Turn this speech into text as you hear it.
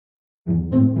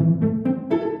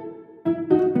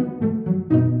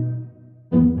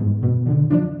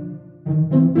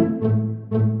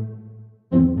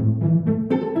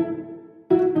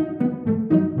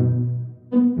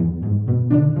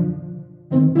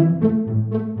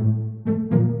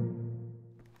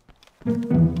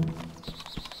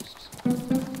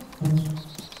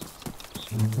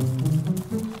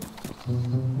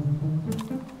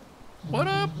What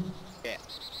up? Yeah.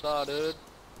 Saw, dude.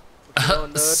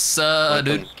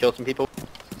 Dude. Kill some people.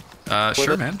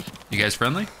 Sure, man. You guys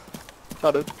friendly?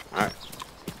 Saw, dude. Alright.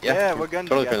 Yeah, what guns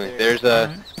totally you got friendly. there? There's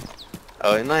a...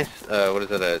 Oh, nice. What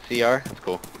is it? A CR? That's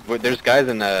cool. There's guys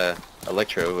in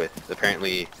Electro with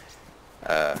apparently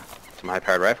some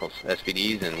high-powered rifles,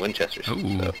 SVDs and Winchesters.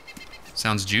 Ooh. So.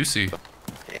 Sounds juicy.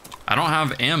 Yeah. I don't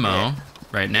have ammo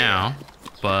right now,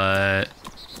 but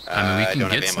I mean we can I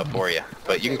don't get have ammo some. for you,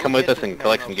 but you can come with us and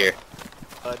collect some gear.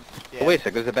 Yeah. Oh, wait a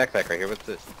sec. There's a backpack right here. What's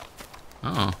this?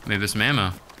 Oh, maybe there's some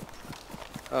ammo.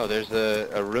 Oh, there's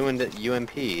a ruined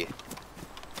UMP,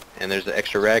 and there's an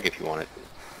extra rag if you want it.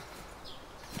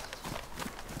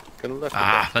 Good luck with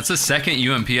that. That's the second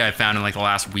UMP I found in like the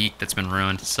last week that's been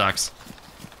ruined. Sucks.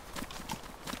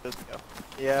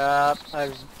 Yeah,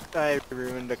 I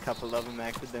ruined a couple of them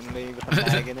accidentally with a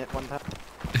mag in it one time.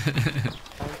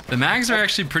 The mags are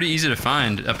actually pretty easy to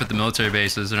find up at the military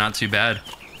bases. They're not too bad.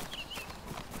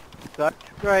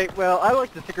 Right, well, I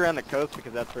like to stick around the coast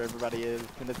because that's where everybody is,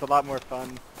 and it's a lot more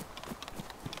fun.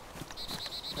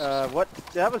 That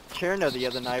was Cherno the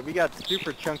other night. We got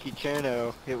super chunky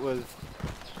Cherno.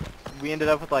 We ended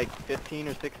up with like 15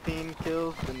 or 16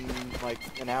 kills in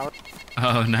like an hour.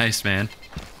 Oh, nice, man.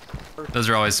 Those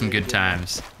are always some good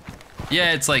times.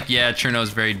 Yeah, it's like, yeah, Cherno's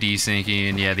very desyncy,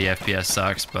 and yeah, the FPS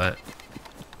sucks, but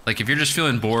like if you're just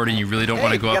feeling bored and you really don't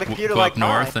want to go up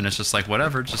north, and it's just like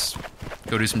whatever, just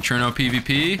go do some Cherno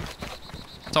PvP.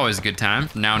 It's always a good time,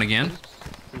 now and again.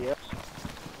 Yep.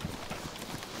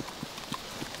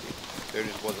 There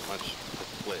just wasn't much to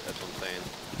split, that's what I'm saying.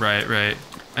 Right, right.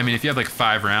 I mean, if you have like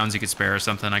 5 rounds you could spare or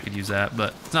something, I could use that,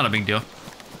 but it's not a big deal.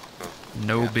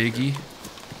 No biggie.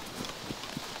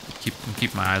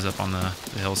 Keep my eyes up on the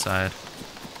hillside.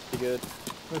 Good.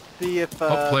 Let's see if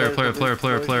player.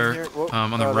 On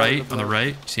the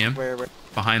right. See him? Where?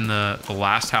 Behind the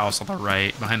last house on the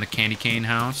right, behind the candy cane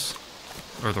house,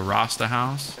 or the Rasta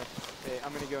house. Okay,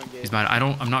 I'm gonna go and get. He's mine.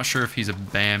 I'm not sure if he's a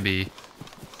Bambi,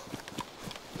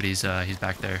 but he's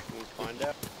back there. We'll find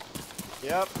out.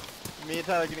 Yep. Me and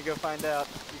Tyler are gonna go find out.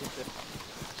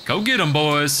 Go get him,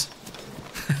 boys.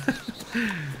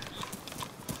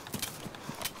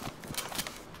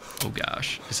 Oh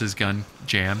gosh, is his gun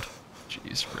jammed?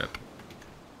 Jeez, rip.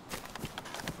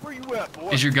 Where you at,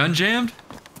 boy? Is your gun jammed?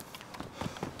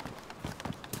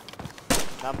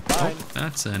 I'm fine. Oh,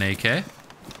 that's an AK. Yeah.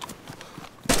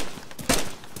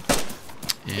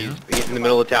 He's in the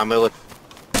middle of town, Okay,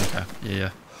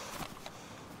 yeah.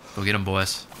 Go get him,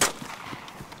 boys.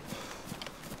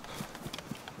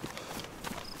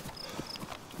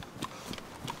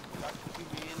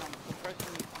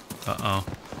 Uh-oh.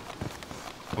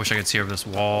 I wish I could see over this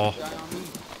wall.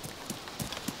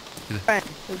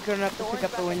 We're going up to pick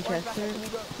up the Winchester.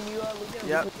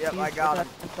 Yep, I got him.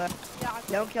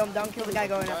 Don't kill him, don't kill the guy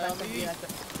going up.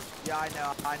 Yeah, I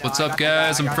know. What's up,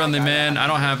 guys? I'm friendly, man. I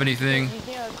don't have anything.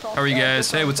 How are you guys?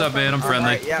 Hey, what's up, man? I'm friendly.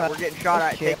 Right, yeah, we're getting shot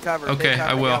at. Take cover. Okay,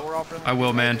 I will. I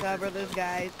will, man. Cover those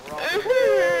guys.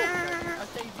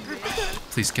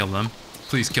 Please kill them.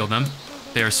 Please kill them.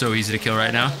 They are so easy to kill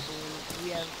right now.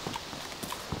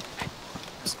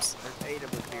 There's 8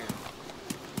 of us here.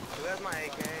 So that's my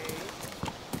AK.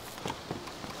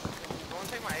 You want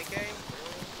to take my AK?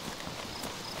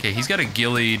 Okay, he's got a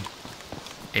ghillied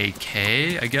AK,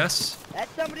 I guess.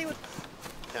 That's somebody with.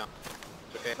 No.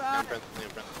 It's okay. I'm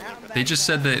friendly. They just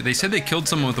said they said they killed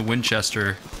someone with a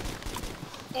Winchester.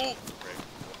 Oh.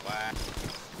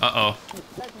 Uh-oh.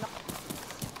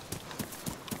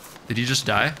 Did he just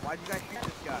die? Why'd you guys shoot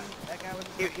this guy? That guy was.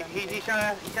 He shot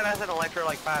us at an electro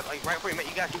like 5, like right before you met.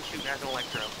 You guys keep shooting at an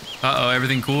electro. Uh-oh,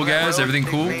 everything cool, guys? Everything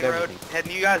cool? Main road,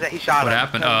 heading to you guys. He shot What him.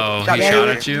 happened? Oh, he shot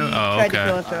at you? Oh,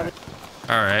 okay.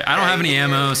 Alright, I don't have any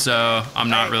ammo, so I'm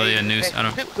not really a nuisance. I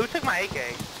don't. Who took my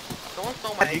AK? Someone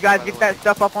stole my AK. You guys get that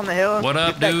stuff up on the hill? What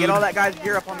up, dude? Get all that guy's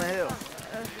gear up on the hill.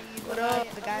 What up?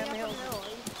 The guy on the hill.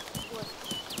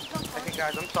 Okay,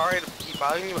 guys, I'm sorry to keep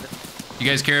bothering you, but You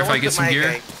guys care if I get some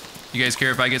gear? You guys care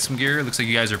if I get some gear? Looks like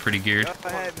you guys are pretty geared. go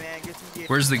ahead, man. Get some gear.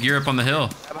 Where's the gear up on the hill?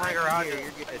 Behind garage, you're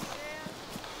good.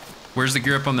 Where's the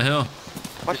gear up on the hill?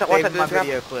 Watch that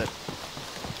video clip.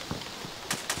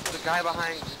 The guy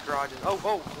behind the garage is... Oh,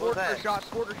 what's that?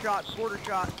 Quarter shot.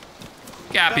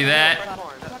 Copy that.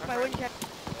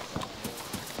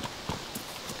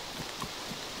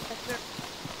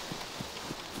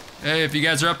 Hey, if you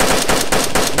guys are up.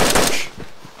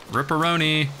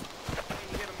 Ripperoni.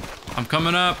 I'm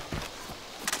coming up.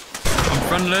 I'm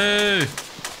friendly.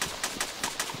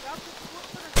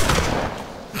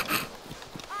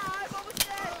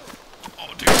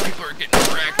 Oh, dude, people are getting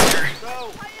wrecked here.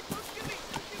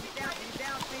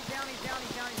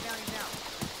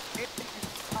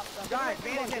 Guys,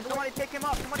 bandage him. Somebody pick him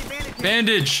up. Somebody bandage him.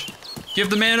 Bandage. Give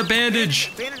the man a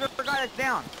bandage. Bandage the guy that's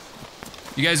down.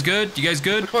 You guys good? You guys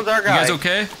good? Which one's our You guy? guys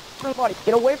okay?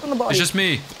 Get away from the body. It's just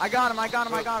me. I got him. I got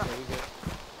him. I got him. Oh,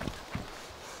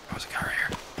 there's a guy right here.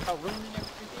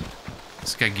 Is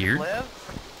this guy geared?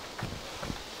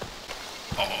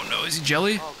 Oh no, is he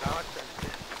jelly? Oh God.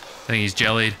 I think he's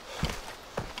jellied.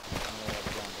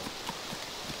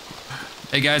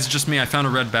 Hey guys, it's just me. I found a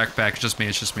red backpack. It's just me.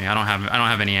 It's just me. I don't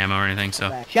have any ammo or anything.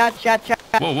 So. Shot.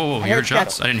 Whoa, whoa, whoa! You heard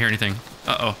shots? I didn't hear anything.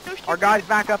 Uh oh. Our guys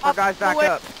back up. Our guys back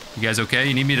up. You guys okay?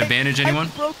 You need me to bandage anyone?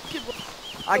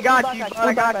 I got you. Bud,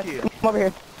 I got you. Come over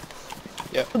here.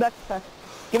 Yep. Back.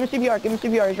 Give him CPR. Give him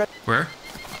CPR. He's right. Where?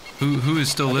 Who is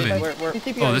still living? Give him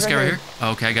CPR, Oh, he's this guy right here.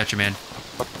 Oh, okay, I got you, man.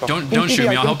 Don't shoot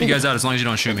me. I'll help you guys out as long as you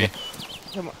don't shoot me.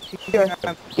 Come on.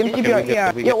 CPR. Give him CPR.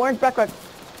 Yeah. Yo, orange backpack.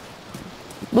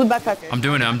 Blue backpack. I'm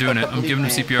doing it. I'm giving him Blue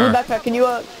CPR. backpack. Can you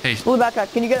Hey, blue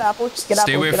backpack. Can you get apples? Get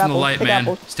stay apples. away Get from the apples. light, Take man.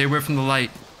 apples. Stay away from the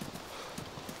light.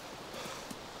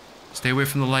 Stay away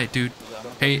from the light, dude.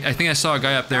 Hey, I think I saw a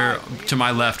guy up there to my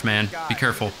left, man. Be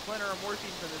careful.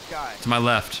 To my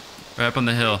left. Right up on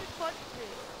the hill.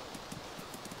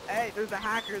 Hey, there's a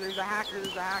hacker. There's a hacker.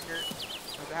 There's a hacker.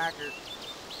 There's a hacker.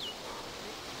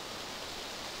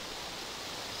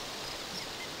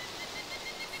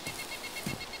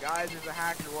 Guys, there's a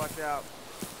hacker. Watch out.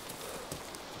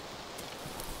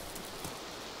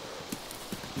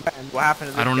 What happened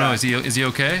to this I don't know. guy? Is he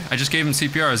okay? I just gave him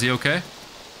CPR. Is he okay?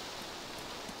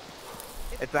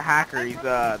 It's a hacker. He's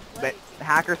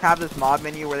hackers have this mod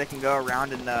menu where they can go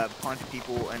around and punch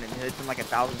people, and it hits them like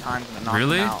 1,000 times and it knocks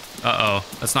Really? them out. Uh-oh.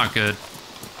 That's not good.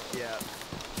 Yeah.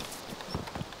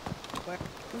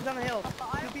 Who's on the hill? Two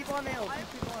people on the hill.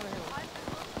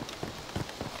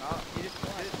 Oh, you just did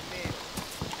it to me.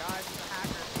 Guys, there's a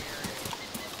hacker in the area.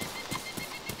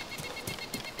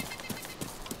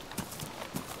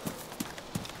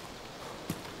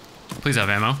 Please have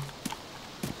ammo.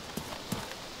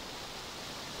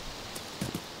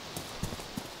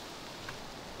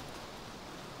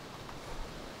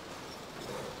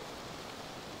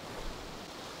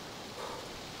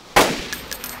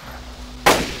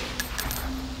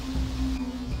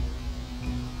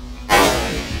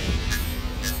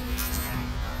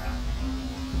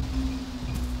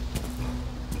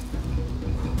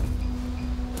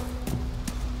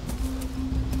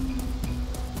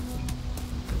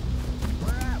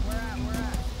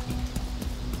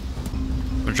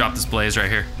 I'm gonna drop this blaze right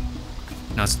here.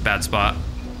 No, it's a bad spot.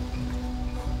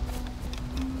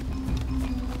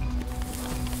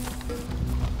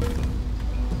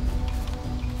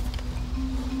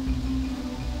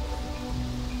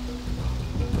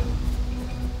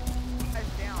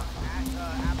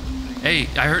 Hey,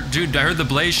 I heard the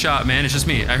blaze shot, man. It's just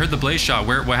me. I heard the blaze shot.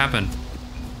 What happened?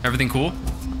 Everything cool? You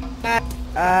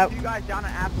guys down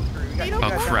at Apple Tree. We got you Oh,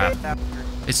 guys crap. down at Apple Tree.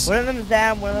 It's. One of them's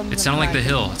down. One of them's. It sounded like the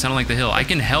hill. It sounded like the hill. I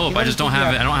can help. I just don't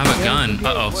have it. I don't have a gun.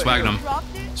 Uh oh, swagged him.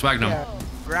 Swagged him.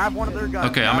 Grab one of their guns.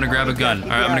 Okay, I'm gonna grab a gun. All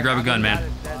right, I'm gonna grab a gun, man.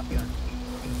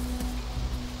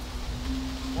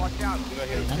 Watch out.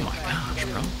 Oh my gosh,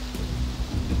 bro.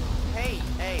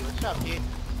 Hey, what's up, dude?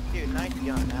 Dude, nice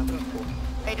gun, man. That's cool.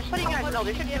 Hey, just letting you guys know,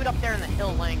 there's a dude up there in the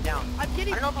hill laying down. I don't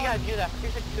know if you guys knew that.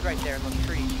 There's a dude right there in those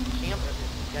trees. You see him?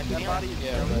 You guys see him?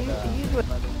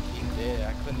 Yeah,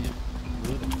 I couldn't even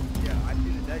loot him. Yeah, I see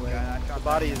the dead guy. I shot The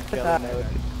body is jelly mode.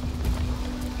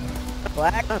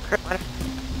 Black.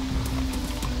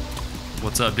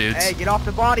 What's up, dudes? Hey, get off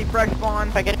the body, fresh spawn.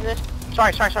 If I get into this?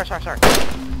 Sorry.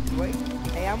 Wait,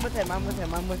 Hey, I'm with him.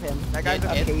 that guy's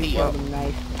Yeah, a Okay, you killed him,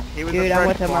 nice. He was Dude, a I'm fresh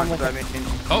with him, spawn, I'm with so I him.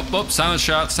 mean, Oh, silent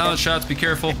shots. Be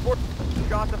careful.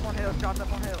 shots up on hill.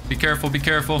 Be careful.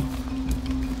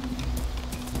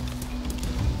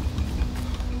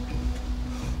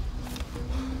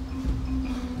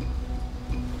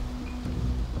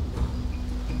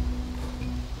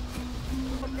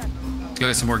 Let's go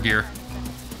get some more gear.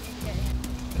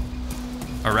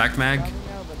 A rack mag?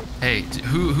 Hey,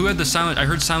 who had the silent? I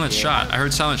heard silent shot. I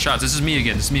heard silent shots. This is me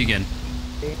again.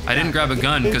 I didn't grab a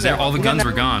gun because all the guns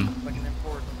were gone. like an M4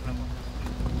 or something.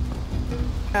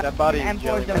 That body is M4's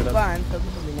jelly done mode. fun, so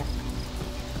this will be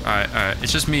nice. All right.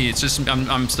 It's just me. It's just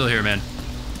I'm still here, man.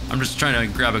 I'm just trying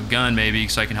to grab a gun maybe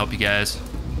so I can help you guys.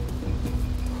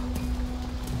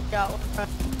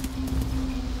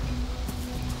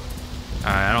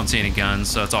 Alright, I don't see any guns,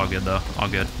 so it's all good though. All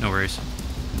good. No worries.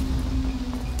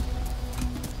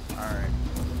 Alright.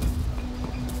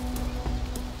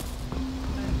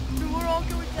 We're all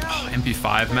going down. Oh,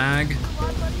 MP5 mag?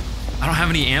 I don't have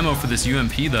any ammo for this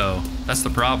UMP though. That's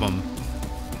the problem.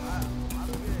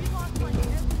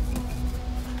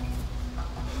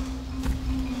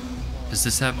 Does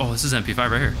this have... Oh, this is MP5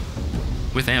 right here.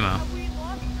 With ammo.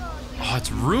 Oh,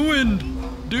 it's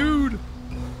ruined! Dude!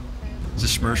 Is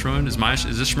this Schmersh ruined? Is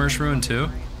this Schmersh ruined too?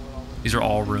 These are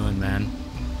all ruined, man.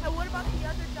 What about the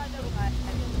other guy that was...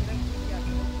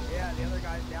 Yeah, the other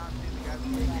guy's down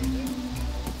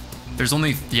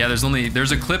too.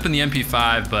 There's a clip in the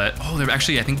MP5, but... Oh, I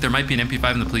think there might be an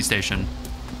MP5 in the police station.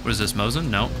 What is this, Mosin?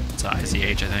 No, it's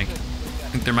ICH, I think.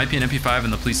 I think there might be an MP5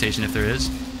 in the police station if there is.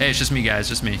 Hey, it's just me, guys,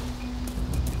 just me.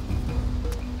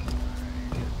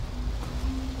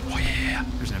 Oh yeah,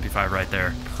 there's an MP5 right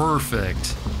there.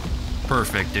 Perfect.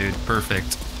 Perfect, dude,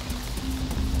 perfect.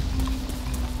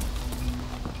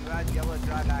 You guys be able to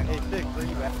drive back. Hey, Six, where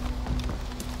you at?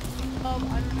 I don't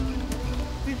know.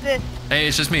 Who's this? Hey,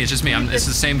 it's just me, it's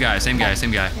the same guy. I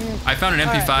found an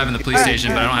MP5 in the police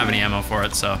station, but I don't have any ammo for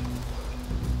it, so.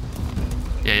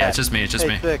 Yeah, it's just me, Hey,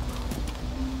 Six,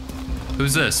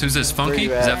 Who's this, Funky?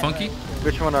 Where you Is at? that Funky?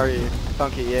 which one are you?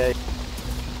 Funky, yeah.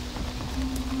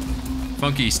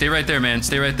 Funky, stay right there, man,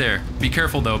 stay right there. Be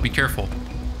careful though, be careful.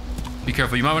 Be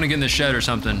careful, you might want to get in the shed or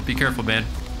something. Be careful, man.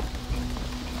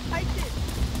 I did.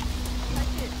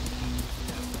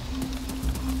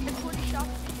 It's 20 shots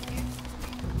for you, dude.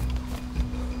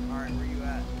 Alright, where you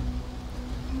at?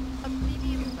 I'm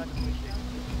medium.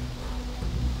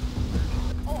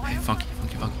 Oh, I Hey, have Funky.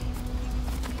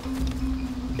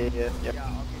 Yeah, yep. Yeah,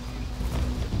 I'll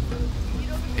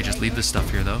Hey, just leave this stuff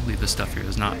here though. Leave this stuff here.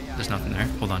 There's nothing there.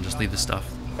 Hold on, just leave this stuff.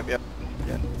 Yep.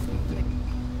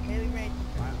 Haley Rain.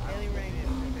 Haley Rain.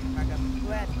 back up.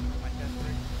 Go ahead. My chest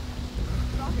rig.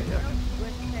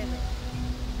 Where's Haley?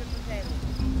 Good for Haley.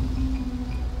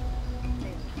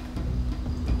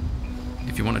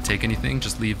 If you want to take anything,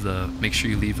 just make sure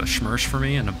you leave a Schmersh for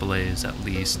me and a Blaze at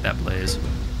least. That Blaze.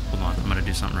 Hold on, I'm gonna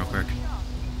do something real quick.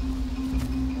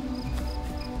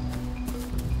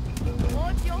 Well,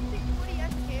 if y'all think 20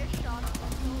 SKS shots,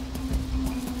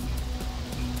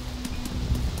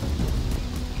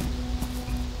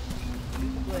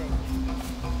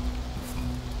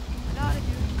 not a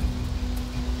dude.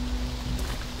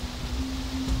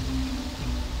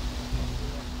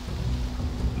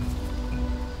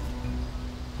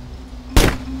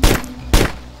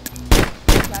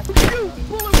 Shoot!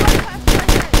 Bullet right past my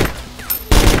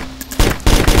head!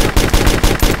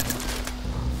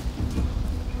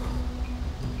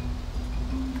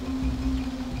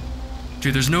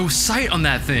 Dude, there's no sight on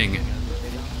that thing.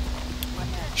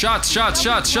 Shots, guys,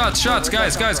 shots.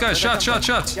 Guys,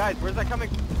 where's that coming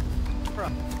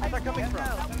from? Where's that coming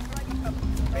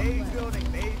from? Maze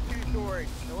building, maze 2-story.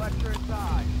 No extra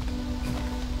inside.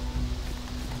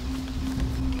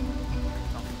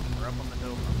 We're up on the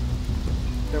hill.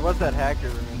 There was that hacker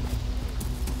room.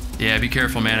 Yeah, be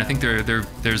careful, man. I think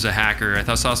there's a hacker.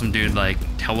 I saw some dude like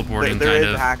teleporting There kind is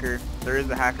of. a hacker. There is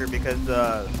a hacker because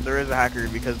the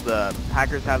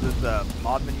hackers have this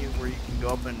mod menu where you can go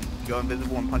up and go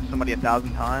invisible and punch somebody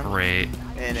 1,000 times. Great.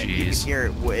 And you can Jeez. hear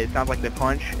it. It sounds like they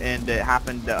punch, and it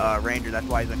happened to Ranger. That's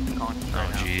why he's unconscious right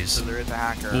now. jeez. So there is a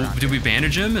hacker. Well, around did we here.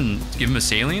 bandage him and give him a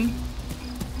saline?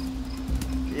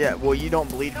 Yeah. Well, you don't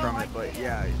bleed from it, but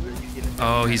yeah. You get it.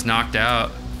 Oh, he's knocked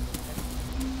out.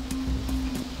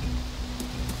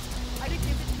 I didn't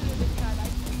give it to this guy.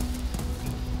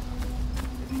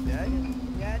 Is he dead?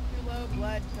 Yeah, too low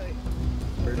blood, so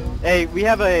Hey,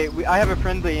 I have a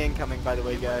friendly incoming, by the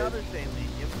way, guys. Another saline.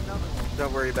 Give him another one.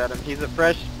 Don't worry about him. He's a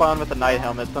fresh spawn with a night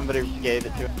helmet. Somebody just gave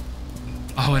it to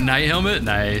Oh, a night helmet?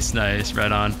 Nice,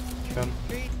 right on. him.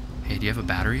 Hey, do you have a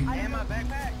battery? And my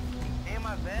backpack. And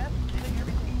my vest. And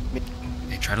everything.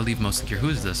 Hey, try to leave most of the gear. Who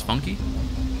is this? Funky?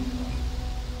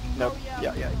 Nope.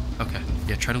 Yeah. Okay.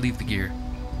 Yeah, try to leave the gear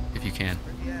if you can.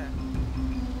 Yeah.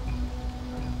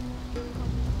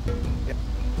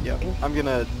 Yeah. I'm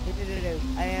gonna.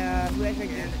 who has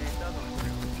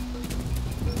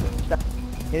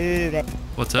Yeah. your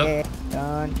What's up?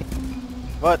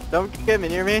 What? Don't get me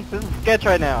near me. This is sketch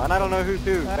right now, and I don't know who's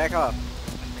who. Back off.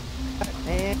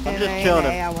 I'm just chilling.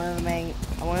 I'm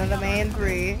one of the main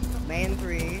three.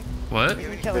 What?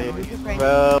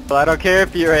 Well, I don't care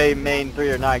if you're a main 3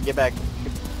 or not. Get back.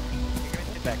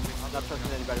 Get back. I'm not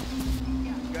trusting anybody.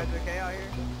 You guys okay out here?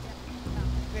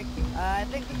 I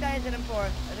think this guy's in him for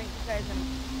us.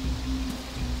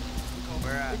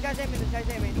 Where at? This guy's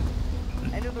aiming.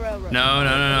 End of the railroad. No.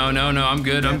 I'm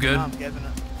good. I'm giving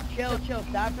it. Chill.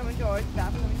 Stop coming towards.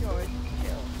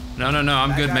 Chill. No,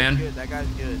 I'm good, man. That guy's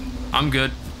good. I'm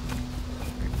good.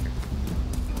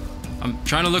 I'm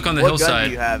trying to look on the What gun hillside.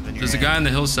 do you have in your There's a hand? guy on the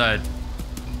hillside.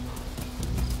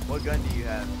 What gun do you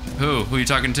have? Who you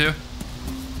talking to?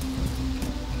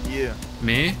 You.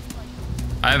 Me?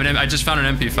 I just found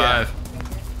an MP5. Yeah.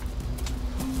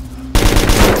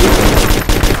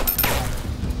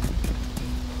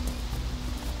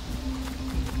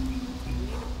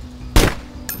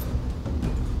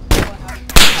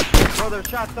 Oh, there's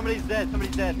shots. Somebody's dead. On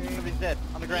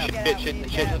the ground.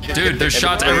 Shit. Dude, there's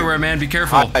shots everywhere, man. Be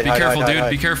careful. Be careful, dude.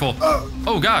 Be careful.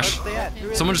 Oh gosh.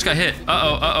 Someone just got hit.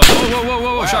 Uh-oh.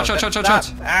 Whoa. Wow,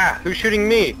 Shots. Ah, who's shooting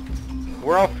me?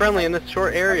 We're all friendly in this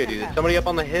short area, dude. There's somebody up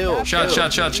on the hill. Shots.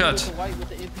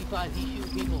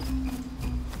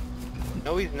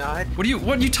 No, he's not. What are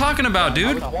you talking about,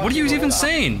 dude? What are you even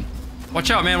saying?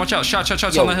 Watch out, man. Watch out. Shots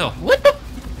on the hill. What the?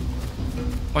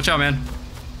 Watch out, man.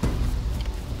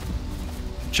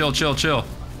 Chill.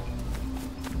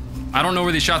 I don't know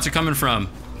where these shots are coming from.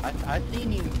 I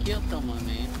seen you kill someone,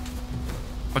 man.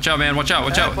 Watch out, man. Watch out.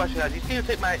 I have a question. Did you see him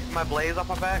take my blaze off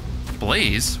my back?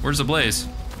 Blaze? Where's the blaze?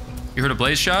 You heard a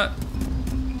blaze shot?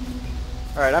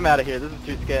 Alright, I'm out of here. This is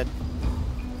too scared.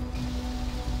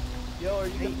 Yo, are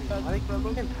you guys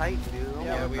looking tight, dude? Oh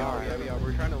Yeah, my we God. are.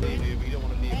 We're trying to leave, dude. We don't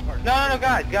want to be a part of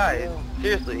No, guys.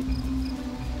 Seriously.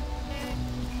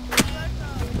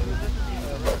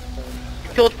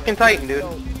 You killed fucking Titan, dude.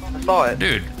 I saw it.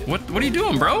 Dude, what are you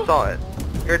doing, I bro? saw it.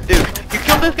 You're a dude. You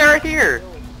killed this guy right here.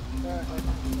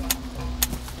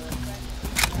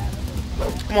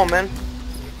 Come on, man.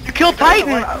 You killed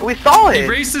Titan. We saw He it.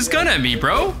 raised his gun at me,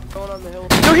 bro.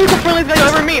 Dude, he's the friendliest guy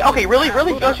over me. Okay, really?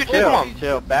 Don't shoot him. Come on.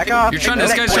 Chill. Back off. This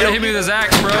guy's trying to hit me with his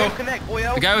axe, bro. Connect,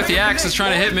 boyo. The guy with the axe is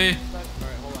trying to hit me.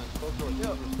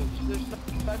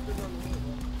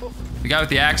 The guy with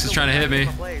the axe is trying to hit me.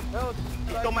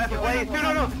 He stole my blaze.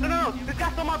 No. This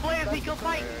guy stole my blaze. He killed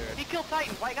Titan.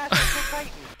 White guy killed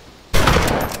Titan.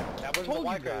 That was the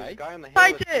white guy. Guy on the hill.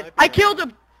 Titan! I killed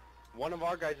him! One of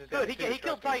our guys is Good, he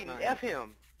killed Titan. F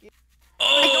him.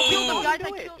 I killed him, guys! I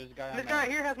Do it. killed There's a guy on This my guy right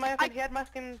here has my he had my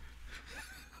skin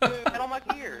head on my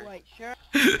ear. Wait, sure.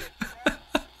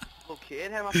 Little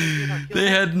kid had my skin. They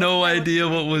had no idea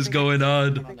what was going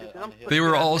on. They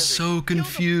were all so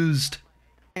confused.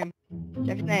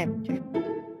 Check his name.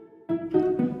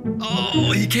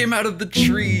 Oh, he came out of the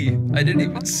tree. I didn't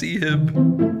even see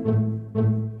him.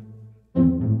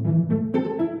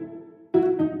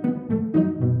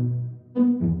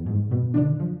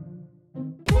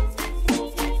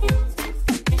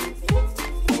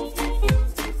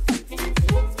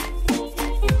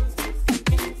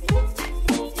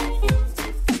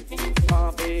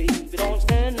 My baby don't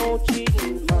stand no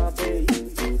cheating, my baby.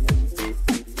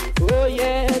 Oh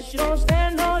yeah, she don't stand